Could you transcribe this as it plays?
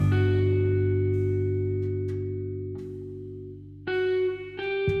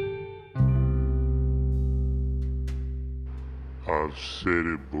I've said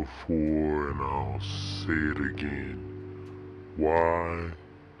it before and I'll say it again. Why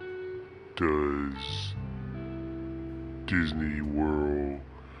does Disney World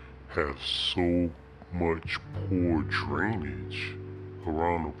have so much poor drainage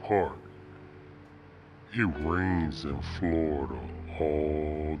around the park? It rains in Florida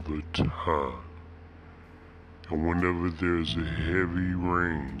all the time. And whenever there's a heavy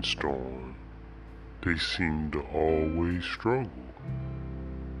rainstorm, they seem to always struggle.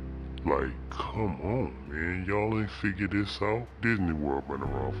 Like, come on, man, y'all ain't figured this out? Disney World been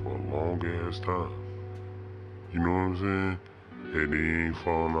around for a long ass time. You know what I'm saying? And they ain't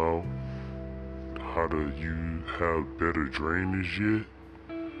found out how to have better drainage yet.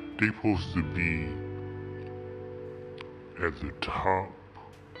 They supposed to be at the top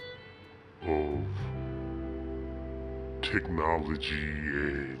of technology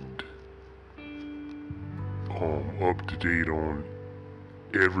and up to date on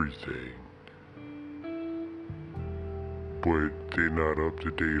everything, but they're not up to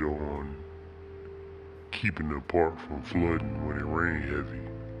date on keeping the park from flooding when it rain heavy.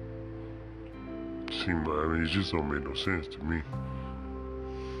 It just don't make no sense to me.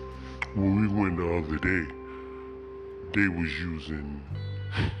 When we went the other day, they was using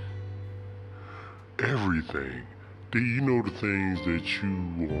everything. The things that you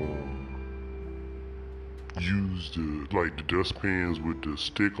use like the dustpans with the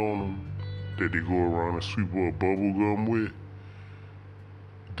stick on them that they go around and sweep up bubble gum with.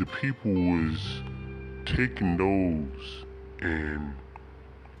 The people was taking those and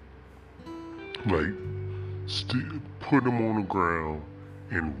like putting them on the ground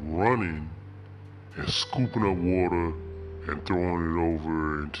and running and scooping up water and throwing it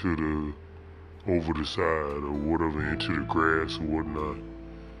over the side or whatever, into the grass or whatnot,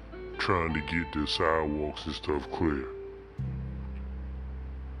 trying to get the sidewalks and stuff clear.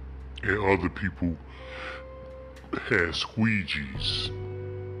 And other people had squeegees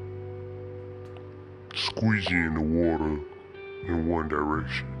squeegeeing the water in one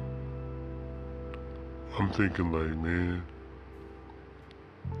direction. I'm thinking like, man,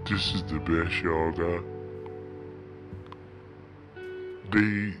 this is the best y'all got.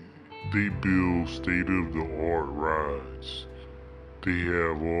 They build state-of-the-art rides. They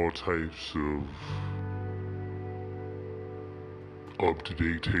have all types of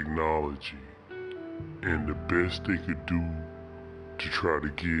up-to-date technology. And the best they could do to try to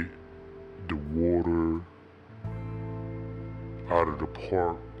get the water out of the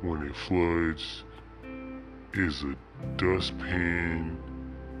park when it floods is a dustpan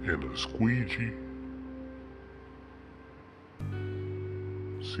and a squeegee.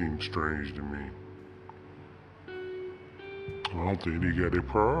 Seems strange to me. I don't think they got their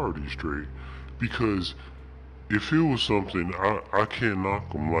priorities straight. Because if it was something, I can't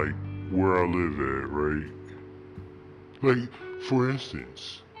knock them like where I live at, right? Like, for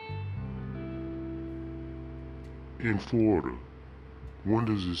instance, in Florida, when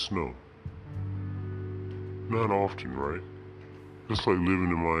does it snow? Not often, right? It's like living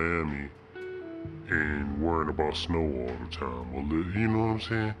in Miami and worrying about snow all the time. Or you know what I'm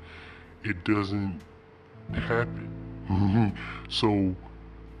saying? It doesn't happen. So,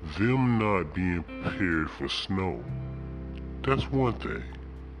 them not being prepared for snow, that's one thing.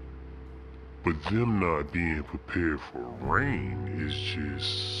 But them not being prepared for rain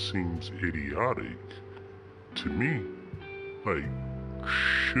seems idiotic to me. Like,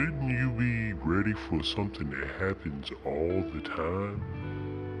 shouldn't you be ready for something that happens all the time?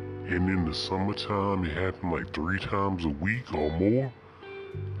 And in the summertime, it happens like 3 times a week or more?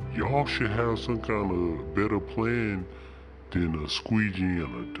 Y'all should have some kind of better plan than a squeegee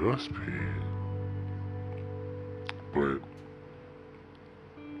and a dustpan. But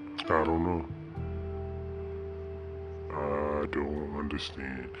I don't know. I don't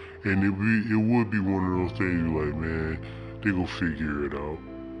understand. And it would be one of those things like, man, they gon' figure it out.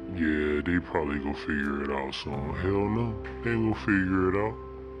 Yeah, they probably gon' figure it out soon. Hell no, they ain't gon' figure it out.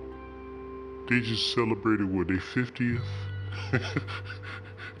 They just celebrated what, their 50th?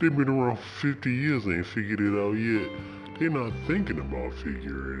 They've been around for 50 years, they ain't figured it out yet. They're not thinking about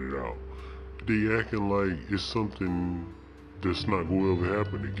figuring it out. They acting like it's something that's not gonna ever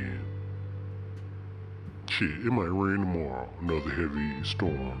happen again. Shit, it might rain tomorrow, another heavy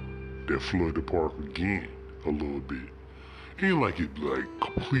storm that flood the park again a little bit. Ain't like it like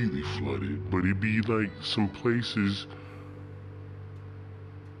completely flooded, but it be like some places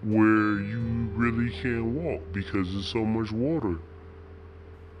where you really can't walk because there's so much water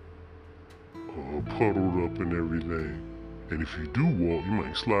puddled up and everything. And if you do walk, you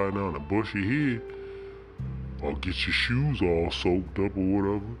might slide down and bust your head. or get your shoes all soaked up or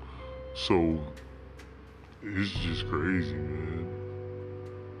whatever. So it's just crazy, man.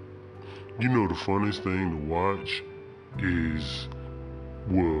 You know, the funniest thing to watch is,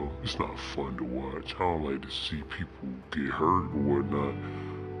 well, it's not fun to watch. I don't like to see people get hurt or whatnot.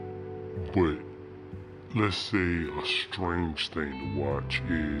 But let's say a strange thing to watch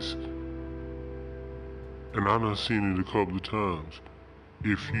is, and I done seen it a couple of times,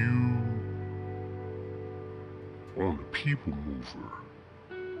 if you on a people mover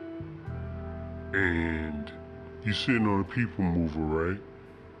and you sitting on a people mover, right?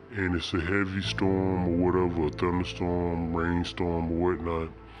 And it's a heavy storm or whatever, a thunderstorm, rainstorm or whatnot.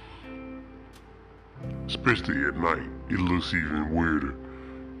 Especially at night, it looks even weirder.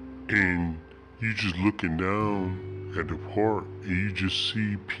 And you just looking down at the park and you just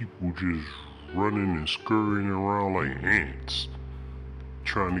see people just running and scurrying around like ants,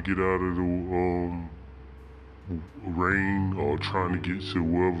 trying to get out of the rain or trying to get to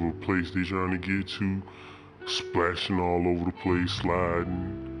wherever place they trying to get to, splashing all over the place,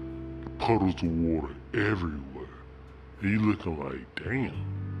 sliding, puddles of water everywhere. And you looking like, damn,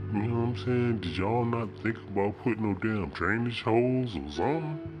 you know what I'm saying? Did y'all not think about putting no damn drainage holes or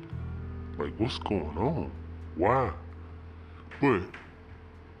something? Like, what's going on? Why? But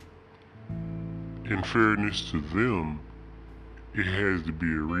in fairness to them, it has to be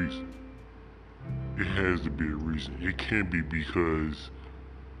a reason. It has to be a reason. It can't be because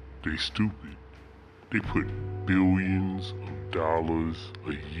they stupid. They put billions of dollars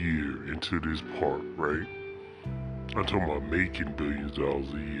a year into this park, right? I'm talking about making billions of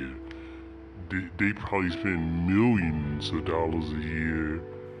dollars a year. They probably spend millions of dollars a year.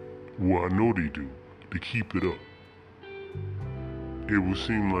 Well, I know they do, to keep it up. It would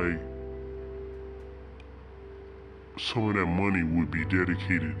seem like some of that money would be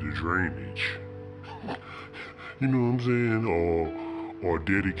dedicated to drainage. You know what I'm saying? Or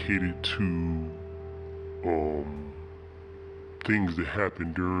dedicated to things that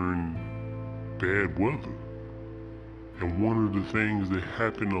happen during bad weather. And one of the things that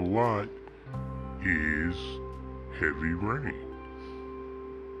happen a lot is heavy rain.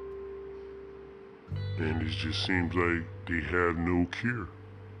 And it just seems like they have no cure.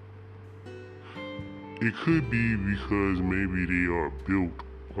 It could be because maybe they are built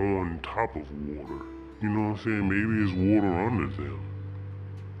on top of water. You know what I'm saying? Maybe it's water under them.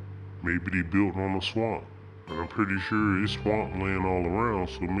 Maybe they built on a swamp. And I'm pretty sure it's swampland all around,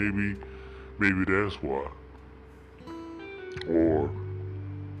 so maybe that's why. Or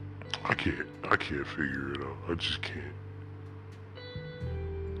I can't figure it out. I just can't.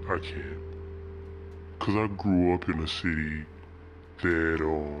 I can't. Cause I grew up in a city that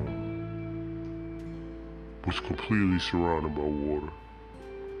was completely surrounded by water.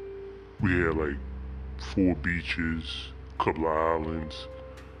 We had like 4 beaches, a couple of islands.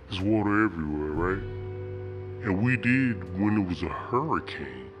 There's water everywhere, right? And we did, when it was a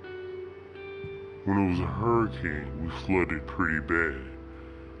hurricane. When it was a hurricane, we flooded pretty bad.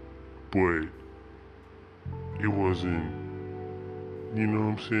 But it wasn't, you know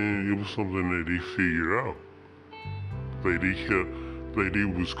what I'm saying? It was something that they figured out. Like they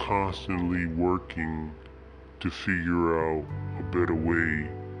was constantly working to figure out a better way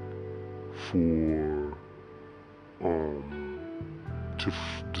for, to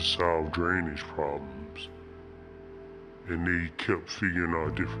solve drainage problems. And they kept figuring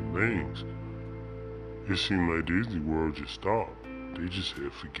out different things. It seemed like Disney World just stopped. They just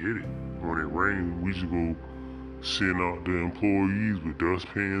said, forget it. When it rained, we just go send out the employees with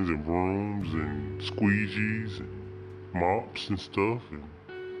dustpans and brooms and squeegees and mops and stuff and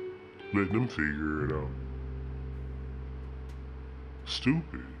let them figure it out.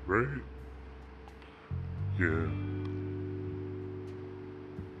 Stupid, right? Yeah.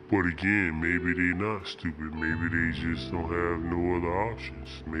 But again, maybe they not stupid. Maybe they just don't have no other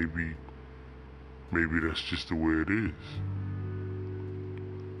options. Maybe that's just the way it is.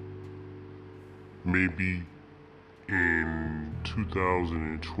 Maybe in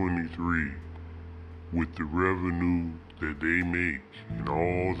 2023, with the revenue that they make and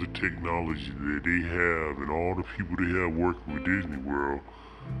all the technology that they have and all the people they have working with Disney World,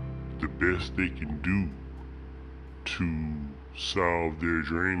 the best they can do to solve their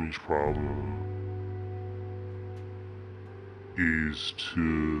drainage problem is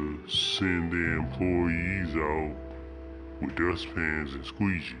to send their employees out with dustpans and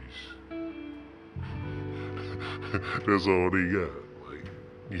squeegees. That's all they got. Like,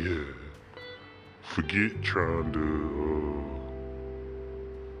 yeah. Forget trying to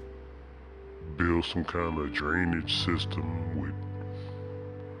build some kind of drainage system with,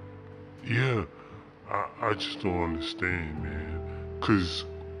 yeah, I just don't understand, man. Cause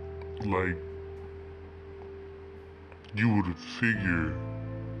like you would have figured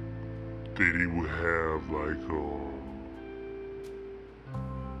that it would have like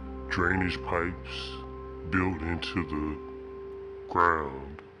drainage pipes built into the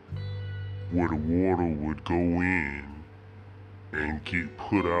ground where the water would go in and get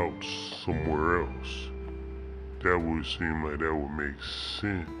put out somewhere else. That would seem like that would make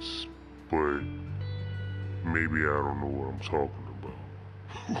sense, but maybe I don't know what I'm talking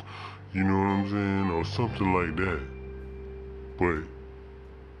about. You know what I'm saying? Or something like that. But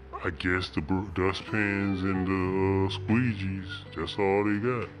I guess the dustpans and the squeegees, that's all they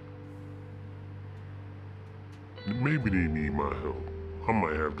got. Maybe they need my help. I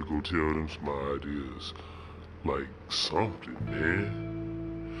might have to go tell them some ideas. Like something,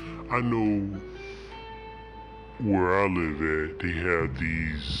 man. I know where I live at, they have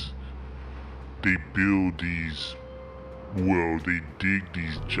they build these, well, they dig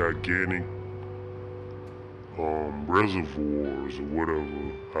these gigantic reservoirs or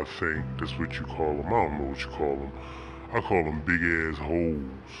whatever. I think that's what you call them. I don't know what you call them. I call them big ass holes,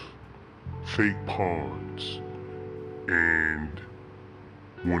 fake ponds. And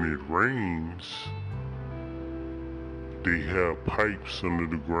when it rains, they have pipes under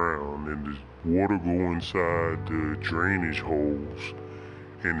the ground and the water go inside the drainage holes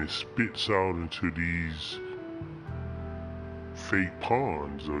and it spits out into these fake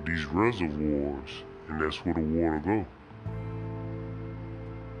ponds or these reservoirs, and that's where the water go.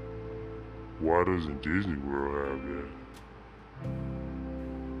 Why doesn't Disney World have that?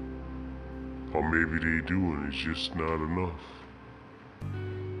 Or maybe they do and it's just not enough.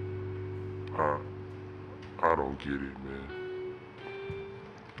 I don't get it, man.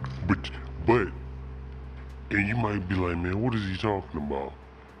 But, and you might be like, man, what is he talking about?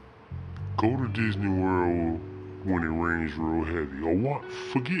 Go to Disney World when it rains real heavy. Or what?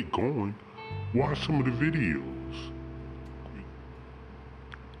 Forget going. Watch some of the videos.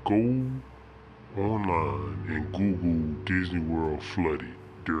 Go online and Google Disney World flooded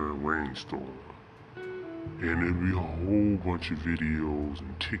during rainstorm. And there'll be a whole bunch of videos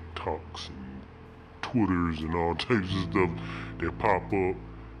and TikToks and Twitters and all types of stuff that pop up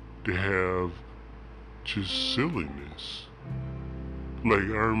that have just silliness. Like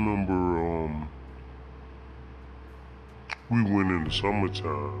I remember we went in the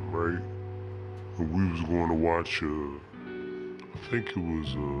summertime, right? And we was going to watch I think it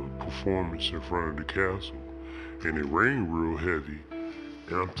was a performance in front of the castle. And it rained real heavy.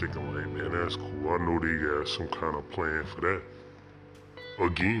 And I'm thinking like, man, that's cool. I know they got some kind of plan for that.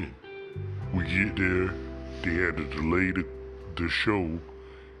 Again, we get there, they had to delay the show,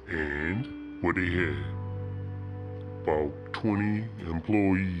 and what they had, about 20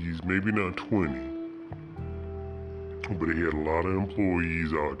 employees, maybe not 20, but they had a lot of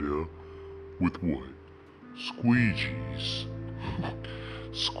employees out there with what? Squeegees.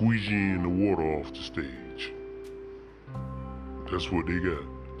 Squeegeeing the water off the stage. That's what they got.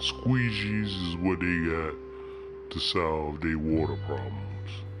 Squeegees is what they got to solve their water problems.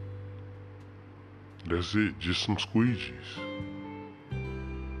 That's it, just some squeegees.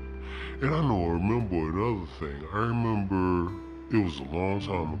 And I remember another thing. I remember it was a long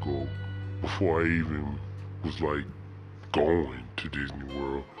time ago before I even was like going to Disney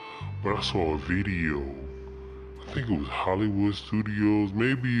World. But I saw a video, I think it was Hollywood Studios,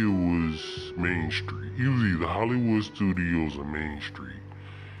 maybe it was Main Street. It was either Hollywood Studios or Main Street.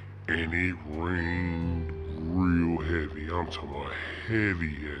 And it rained real heavy. I'm talking about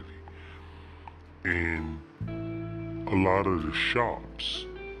heavy. And a lot of the shops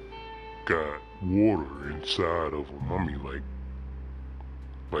got water inside of them. I mean, like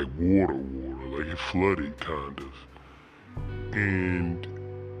water, like it flooded kind of. And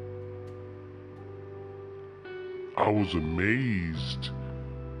I was amazed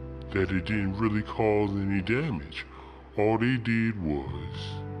that it didn't really cause any damage. All they did was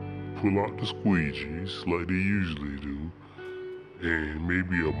pull out the squeegees like they usually do, and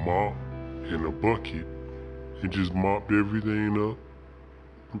maybe a mop and a bucket, and just mopped everything up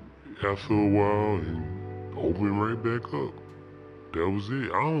after a while and opened right back up. That was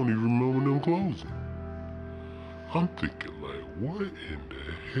it. I don't even remember them closing. I'm thinking like, what in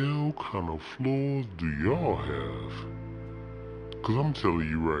the hell kind of floors do y'all have? Cause I'm telling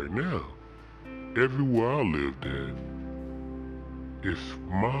you right now, everywhere I lived at, if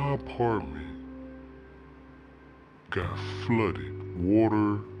my apartment got flooded,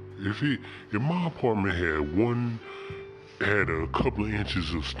 water, if my apartment had a couple of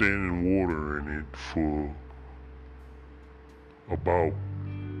inches of standing water in it for about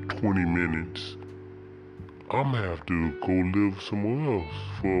 20 minutes, I'm gonna have to go live somewhere else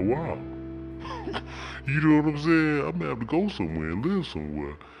for a while. You know what I'm saying? I'm gonna have to go somewhere and live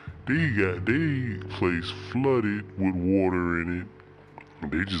somewhere. They place flooded with water in it.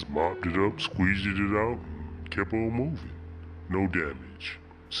 And they just mopped it up, squeezed it out, and kept on moving. No damage.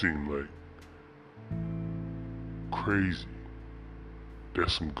 Seemed like crazy.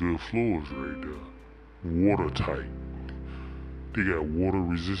 That's some good floors right there. Watertight. They got water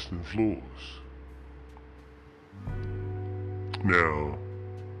resistant floors. Now,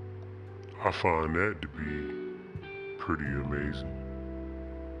 I find that to be pretty amazing.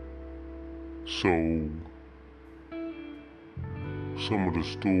 So, some of the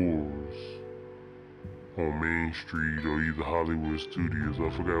stores on Main Street or either Hollywood Studios, I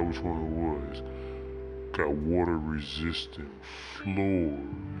forgot which one it was, got water resistant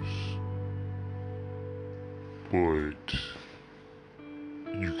floors. But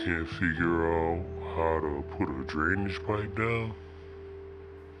you can't figure out how to put a drainage pipe down?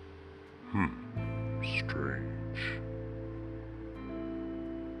 Strange.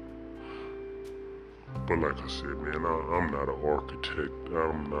 But like I said, man, I'm not an architect.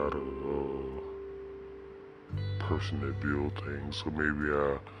 I'm not a person that builds things, so maybe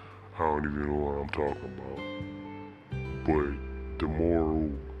I don't even know what I'm talking about. But the moral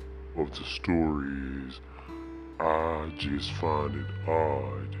of the story is, I just find it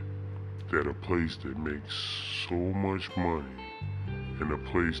odd that a place that makes so much money and a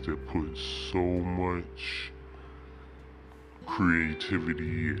place that puts so much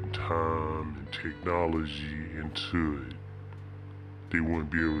creativity and time and technology into it, they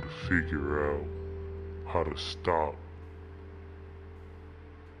wouldn't be able to figure out how to stop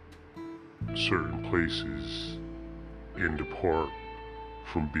certain places in the park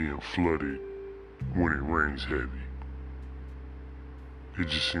from being flooded when it rains heavy. It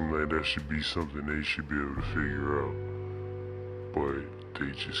just seemed like that should be something they should be able to figure out, but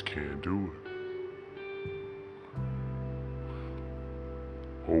they just can't do it.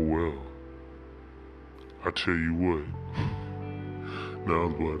 Oh well. I tell you what. Now I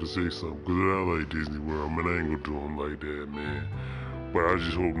was about to say something, because I like Disney World, man. I ain't gonna do them like that, man. But I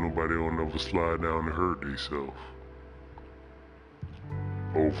just hope nobody don't ever slide down and hurt themselves.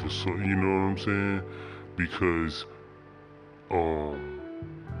 Over so, you know what I'm saying? Because,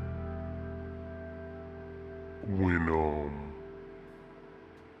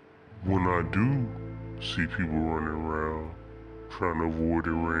 when I do see people running around trying to avoid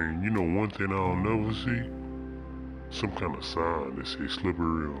the rain, you know one thing I'll never see? Some kind of sign that says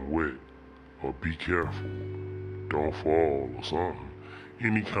slippery and wet, or be careful, don't fall, or something.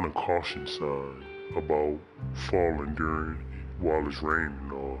 Any kind of caution sign about falling while it's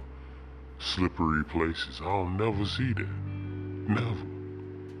raining, or slippery places. I'll never see that. Never.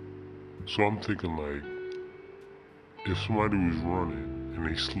 So I'm thinking like, if somebody was running and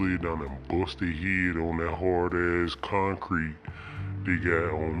they slid down and bust their head on that hard ass concrete they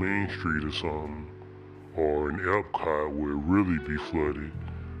got on Main Street or something, or in Epcot where it really be flooded,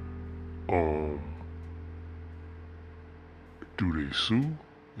 do they sue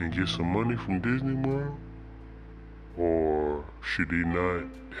and get some money from Disney World? Or should they not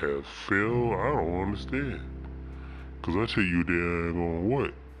have failed? I don't understand. Cause I tell you daggone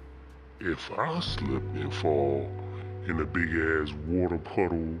what, if I slip and fall in a big ass water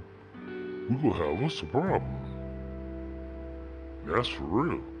puddle, we gonna have us a problem. That's for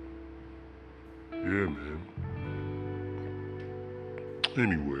real. Yeah, man.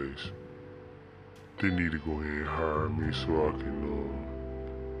 Anyways, they need to go ahead and hire me so I can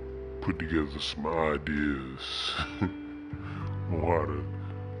put together some ideas on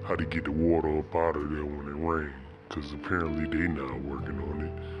how to get the water up out of there when it rains. Cause apparently they not working on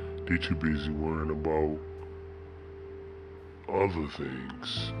it. They too busy worrying about other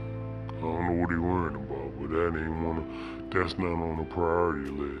things. I don't know what they worrying about, but that's not on the priority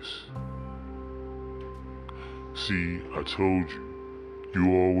list. See, I told you,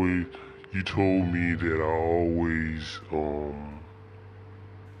 you told me that I always,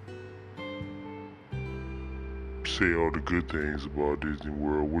 say all the good things about Disney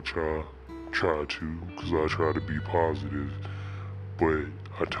World, which I try to, because I try to be positive. But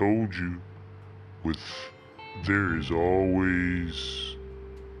I told you, there is always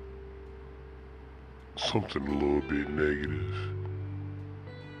something a little bit negative.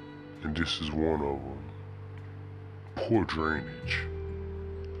 And this is one of them. Poor drainage.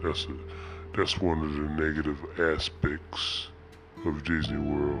 That's one of the negative aspects of Disney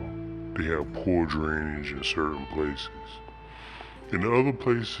World. They have poor drainage in certain places. In other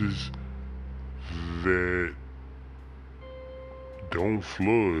places that don't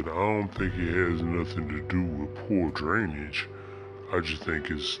flood, I don't think it has nothing to do with poor drainage. I just think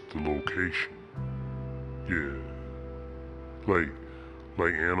it's the location. Yeah. Like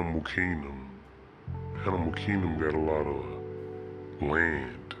Animal Kingdom. Animal Kingdom got a lot of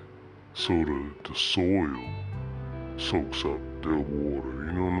land. So the soil soaks up the water,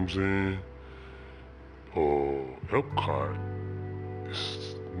 you know what I'm saying? Epcot,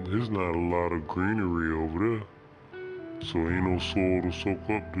 there's not a lot of greenery over there. So ain't no soil to soak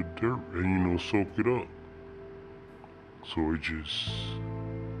up the dirt and soak it up. So it just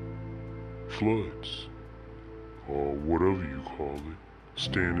floods, or whatever you call it,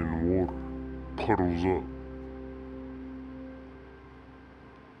 standing water, puddles up.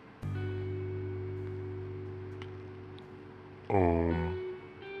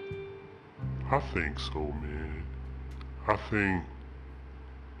 I think so, man. I think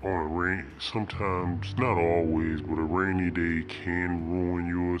sometimes, not always, but a rainy day can ruin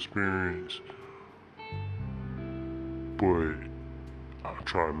your experience. But I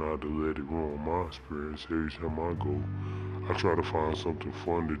try not to let it ruin my experience every time I go. I try to find something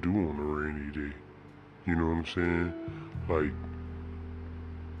fun to do on a rainy day. You know what I'm saying? Like,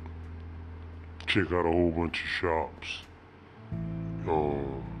 check out a whole bunch of shops.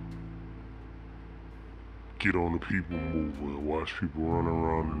 Get on the people mover and watch people run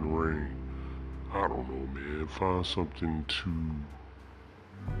around in the rain. I don't know, man. Find something to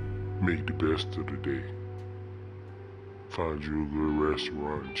make the best of the day. Find you a good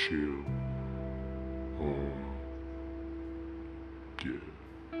restaurant and chill. Yeah.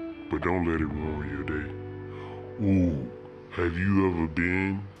 But don't let it ruin your day. Ooh, have you ever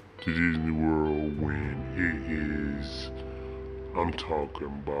been to Disney World when it is, I'm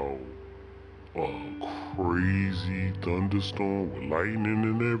talking about a crazy thunderstorm with lightning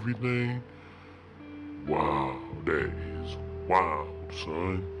and everything? Wow, that is wild,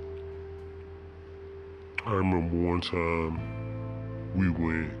 son. I remember one time we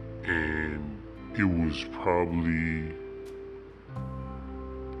went and it was probably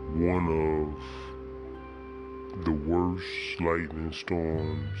one of the worst lightning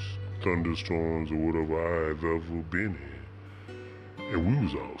storms, thunderstorms, or whatever I have ever been in. And we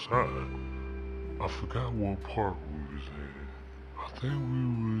was outside. I forgot what park we was in. I think we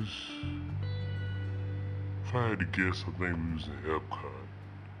was, if I had to guess, I think we was in Epcot.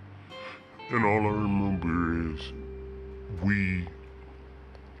 And all I remember is we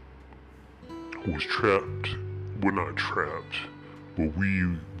was trapped. Well, not trapped, but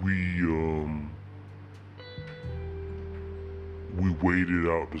we waited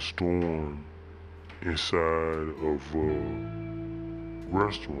out the storm inside of a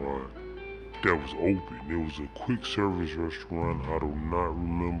restaurant that was open. It was a quick service restaurant. I do not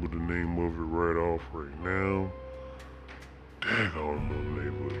remember the name of it right now. Dang, I don't remember the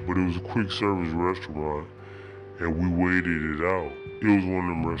name of it. But it was a quick service restaurant and we waited it out. It was one of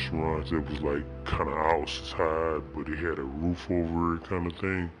them restaurants that was like kind of outside, but it had a roof over it kind of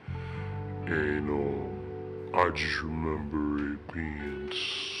thing. And I just remember it being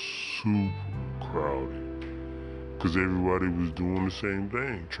super crowded. Because everybody was doing the same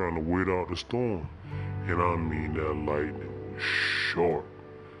thing, trying to wait out the storm. And I mean, that lightning was sharp.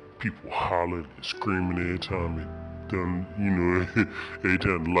 People hollering and screaming every time it done, every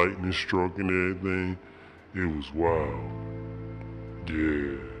time the lightning struck and everything. It was wild.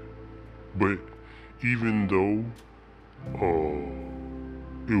 Yeah. But even though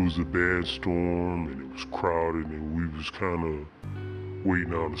it was a bad storm and it was crowded and we was kind of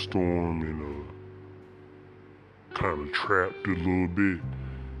waiting out the storm and kind of trapped a little bit,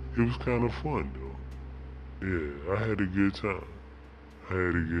 it was kind of fun though. Yeah, I had a good time. I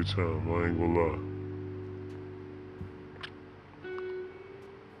ain't gonna lie.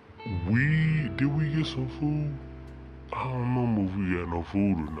 Did we get some food? I don't remember if we got no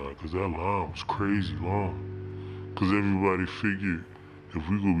food or not, cause that line was crazy long. Cause everybody figured if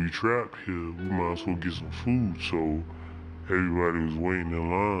we gonna be trapped here, we might as well get some food. So everybody was waiting in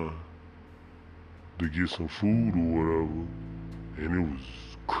line to get some food or whatever, and it was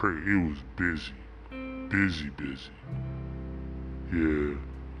crazy. It was busy. Yeah.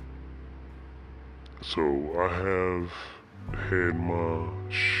 So I have had my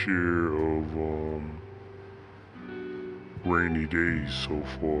share of rainy days so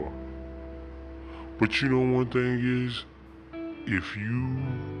far. But one thing is, if you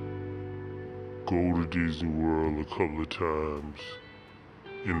go to Disney World a couple of times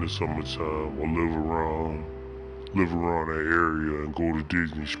in the summertime or live around that area and go to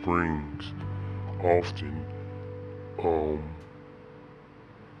Disney Springs often,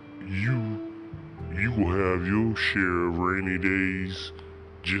 you you will have your share of rainy days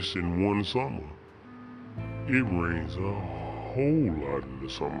just in one summer. It rains a whole lot in the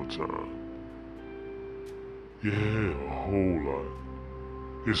summertime. Yeah, a whole lot.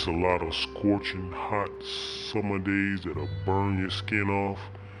 It's a lot of scorching hot summer days that'll burn your skin off,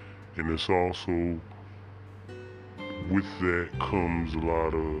 and it's also, with that comes a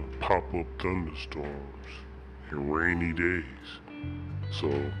lot of pop-up thunderstorms and rainy days. So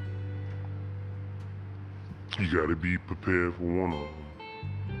you gotta be prepared for one of them.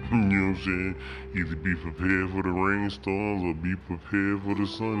 You know what I'm saying? Either be prepared for the rainstorms or be prepared for the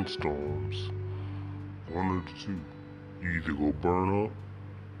sunstorms. One of the two. You either go burn up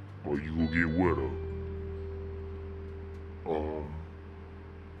or you go get wet up.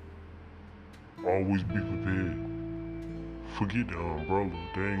 Always be prepared. Forget the umbrella.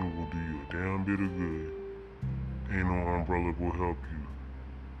 They ain't gonna do you a damn bit of good. Ain't no umbrella gonna help you.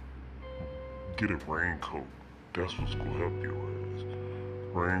 Get a raincoat. That's what's gonna help your ass.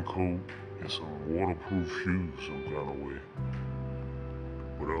 Raincoat and some waterproof shoes some kind of way.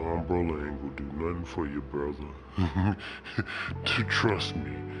 But an umbrella ain't gonna do nothing for you, brother. Trust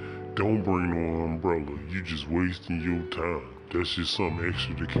me. Don't bring no umbrella. You just wasting your time. That's just something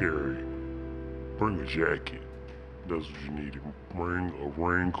extra to carry. Bring a jacket. That's what you need. Bring a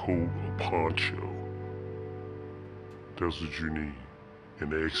raincoat, a poncho. That's what you need.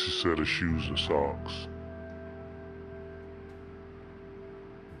 And an extra set of shoes and socks.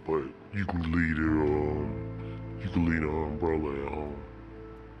 But you can leave the umbrella at home.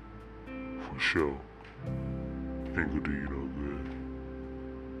 For sure. Ain't gonna do you no good.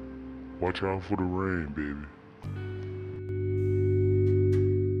 Watch out for the rain, baby.